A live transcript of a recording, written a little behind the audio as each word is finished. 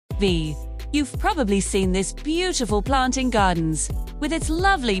V. You've probably seen this beautiful plant in gardens, with its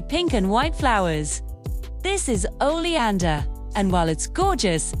lovely pink and white flowers. This is oleander, and while it's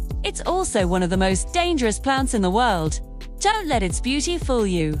gorgeous, it's also one of the most dangerous plants in the world. Don't let its beauty fool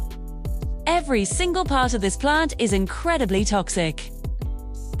you. Every single part of this plant is incredibly toxic.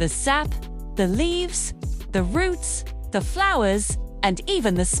 The sap, the leaves, the roots, the flowers, and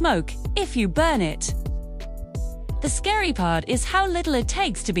even the smoke, if you burn it. The scary part is how little it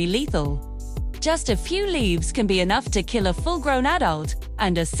takes to be lethal. Just a few leaves can be enough to kill a full-grown adult,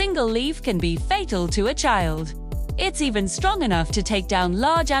 and a single leaf can be fatal to a child. It's even strong enough to take down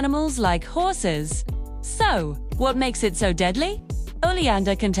large animals like horses. So, what makes it so deadly?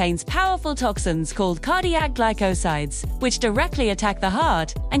 Oleander contains powerful toxins called cardiac glycosides, which directly attack the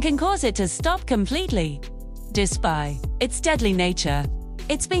heart and can cause it to stop completely. Despite its deadly nature,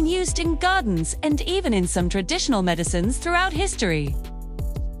 it's been used in gardens and even in some traditional medicines throughout history.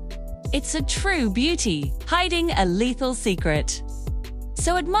 It's a true beauty, hiding a lethal secret.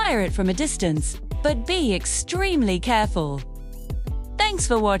 So admire it from a distance, but be extremely careful. Thanks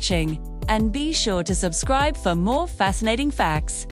for watching, and be sure to subscribe for more fascinating facts.